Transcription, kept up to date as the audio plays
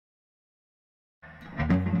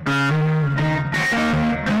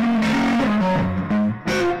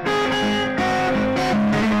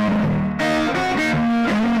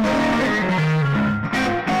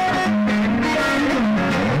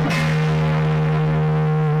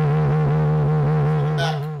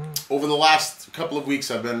Over the last couple of weeks,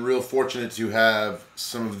 I've been real fortunate to have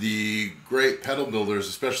some of the great pedal builders,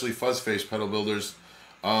 especially Fuzz Face pedal builders,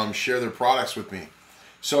 share their products with me.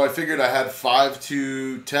 So I figured I had 5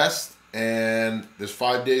 to test, and there's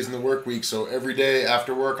 5 days in the work week, so every day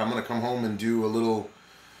after work I'm going to come home and do a little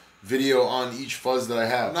video on each fuzz that I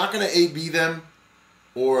have. I'm not going to A/B them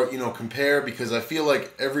or, you know, compare, because I feel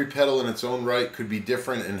like every pedal in its own right could be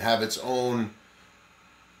different and have its own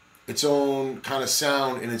kind of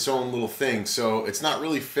sound in its own little thing. So it's not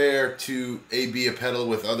really fair to A/B a pedal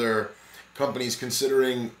with other companies,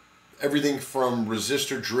 considering everything from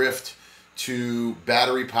resistor drift to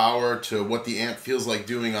battery power to what the amp feels like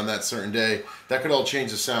doing on that certain day. That could all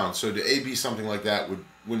change the sound. So to A/B something like that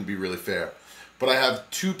wouldn't be really fair. But I have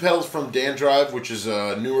 2 pedals from DANDRIVE, which is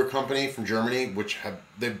a newer company from Germany,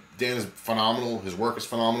 Dan is phenomenal. His work is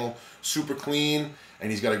phenomenal, super clean, and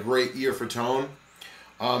he's got a great ear for tone.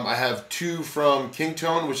 I have 2 from King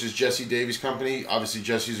Tone, which is Jesse Davies' company. Obviously,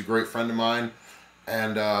 Jesse's a great friend of mine.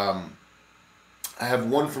 And I have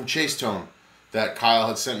 1 from Chase Tone that Kyle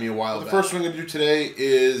had sent me a while back. The first one I'm going to do today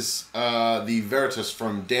is the VERITAS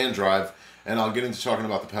from DANDRIVE, and I'll get into talking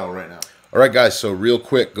about the pedal right now. Alright guys, so real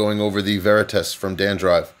quick, going over the VERITAS from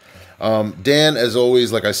DANDRIVE. Dan, as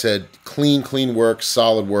always, like I said, clean work,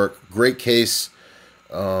 solid work, great case.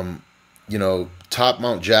 You know, top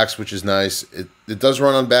mount jacks, which is nice. It does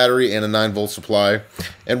run on battery and a 9-volt supply.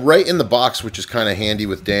 And right in the box, which is kind of handy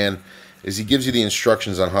with Dan, is he gives you the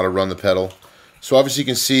instructions on how to run the pedal. So obviously you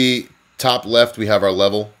can see top left we have our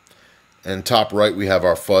level, and top right we have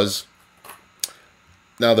our fuzz.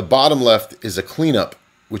 Now the bottom left is a cleanup,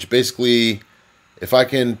 which basically, if I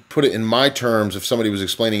can put it in my terms, if somebody was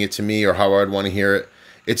explaining it to me or how I'd want to hear it,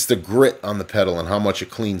 it's the grit on the pedal and how much it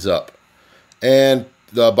cleans up. And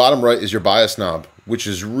the bottom right is your bias knob, which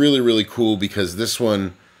is really cool, because this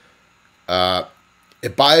one,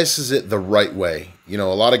 it biases it the right way. You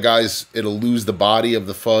know, a lot of guys, it'll lose the body of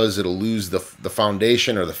the fuzz, it'll lose the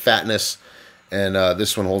foundation or the fatness, and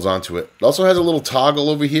this one holds on to it. It also has a little toggle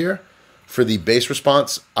over here for the bass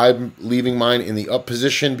response. I'm leaving mine in the up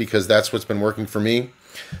position because that's what's been working for me.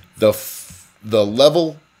 The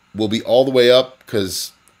level will be all the way up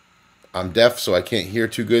because I'm deaf, so I can't hear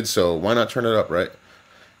too good, so why not turn it up, right?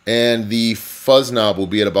 And the fuzz knob will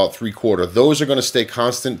be at about 3/4. Those are going to stay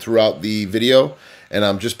constant throughout the video, and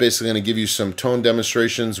I'm just basically going to give you some tone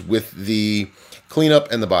demonstrations with the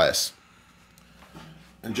cleanup and the bias.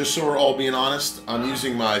 And just so we're all being honest, I'm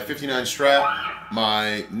using my 59 Strat,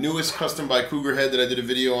 my newest custom by Cougar head that I did a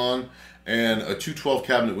video on, and a 212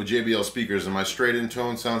 cabinet with JBL speakers, and my straight in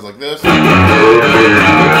tone sounds like this.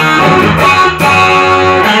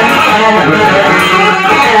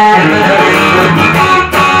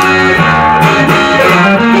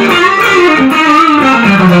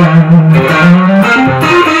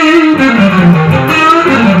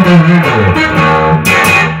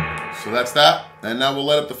 So that's that, and now we'll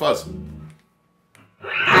let up the fuzz.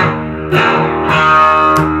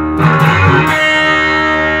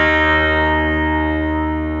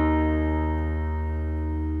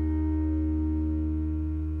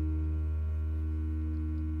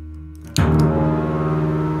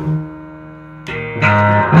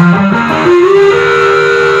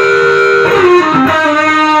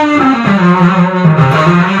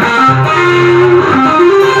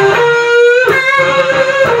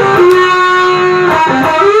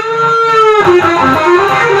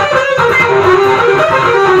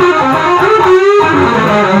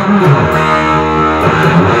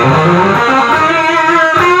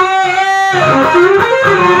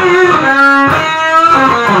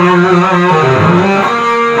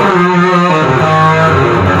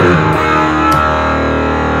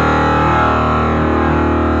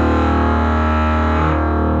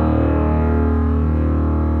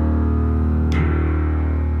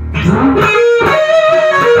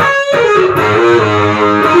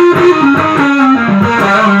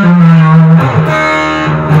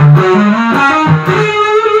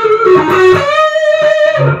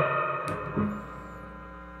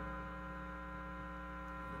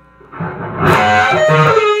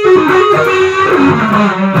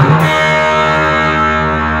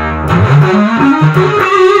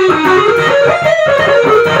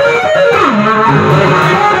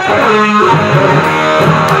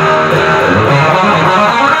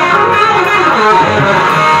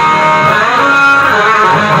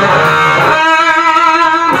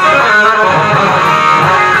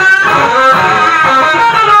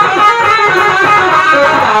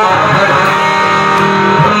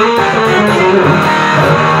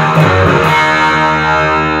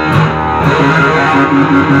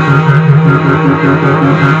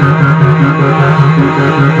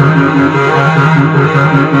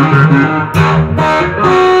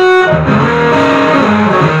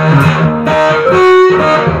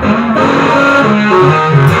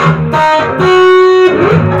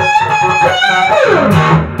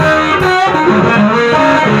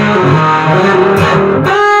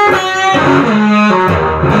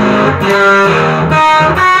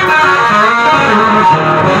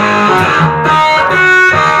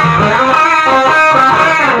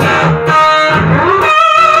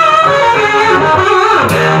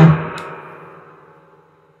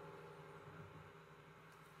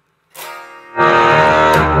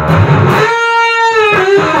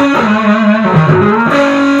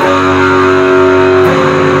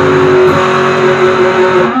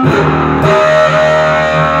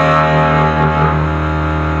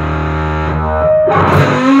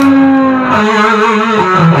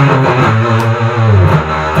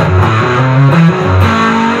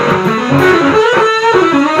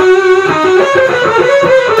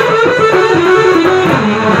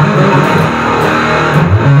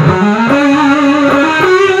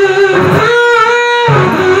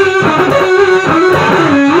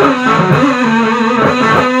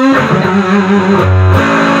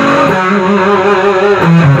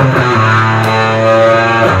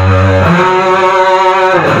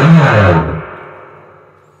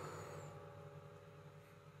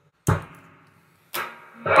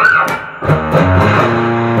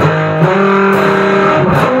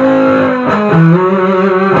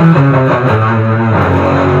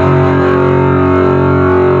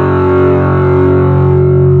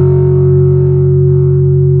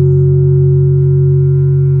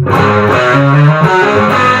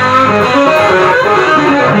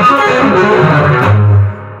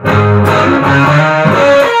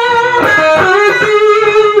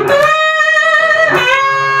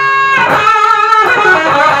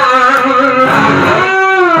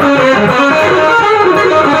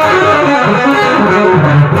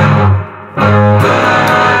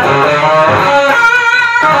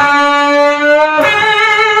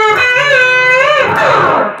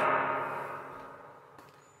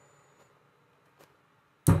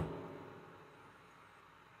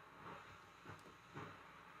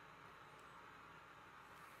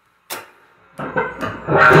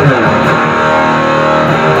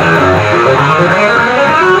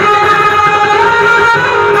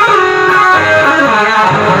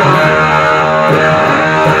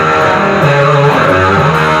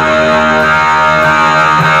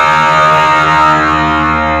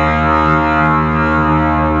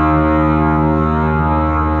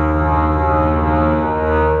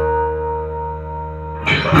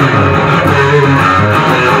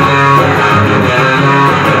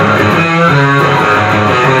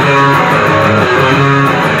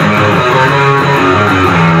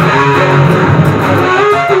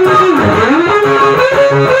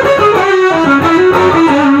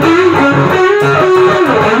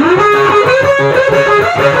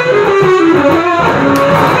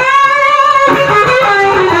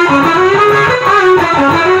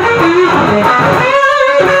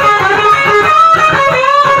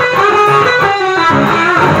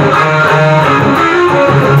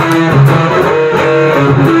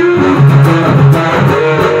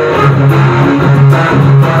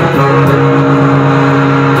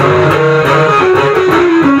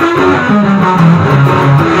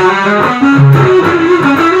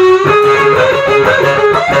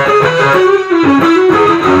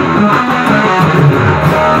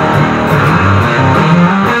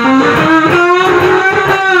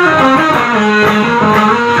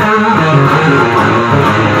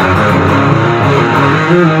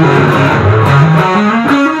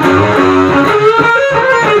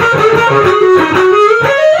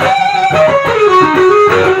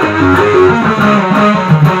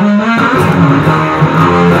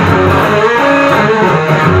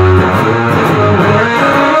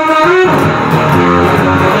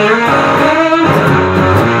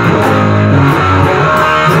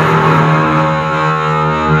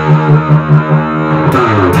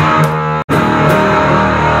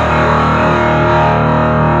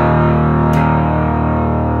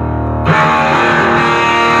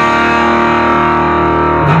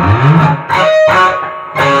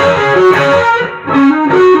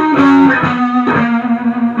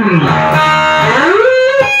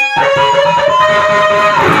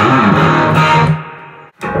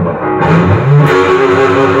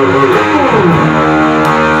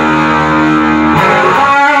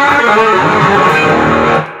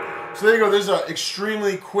 There's an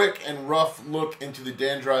extremely quick and rough look into the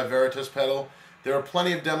DANDRIVE VERITAS pedal. There are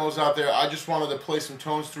plenty of demos out there. I just wanted to play some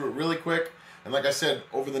tones through it really quick And like I said,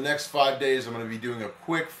 over the next 5 days, I'm going to be doing a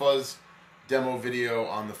quick fuzz demo video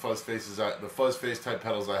on the Fuzz Face type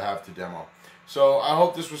pedals I have to demo. So I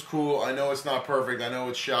hope this was cool. I know it's not perfect. I know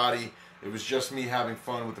it's shoddy. It was just me having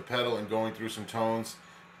fun with the pedal and going through some tones.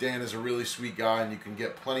 Dan is a really sweet guy, and you can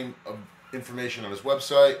get plenty of information on his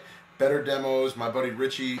website. Better demos. My buddy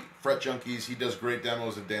Richie, Fret Junkies, he does great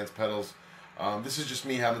demos of Dan's pedals. This is just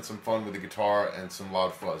me having some fun with the guitar and some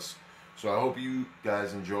loud fuzz. So I hope you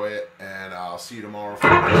guys enjoy it, and I'll see you tomorrow for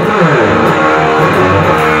the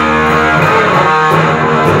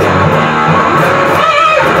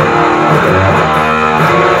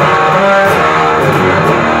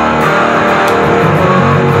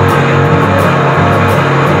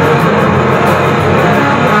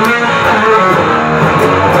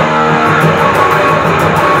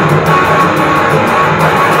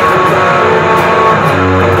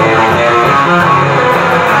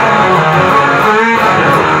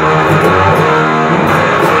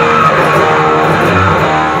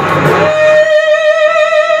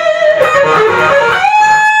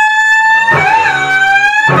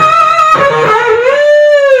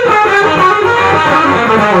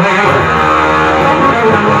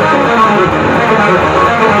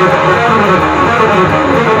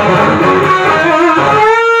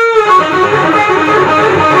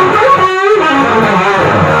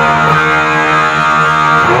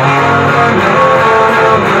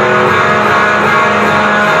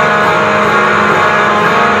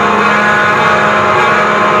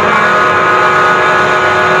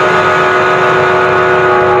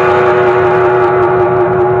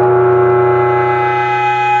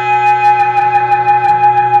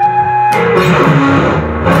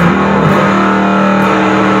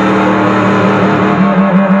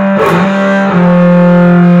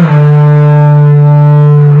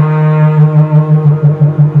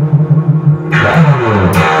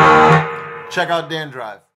check out DANDRIVE.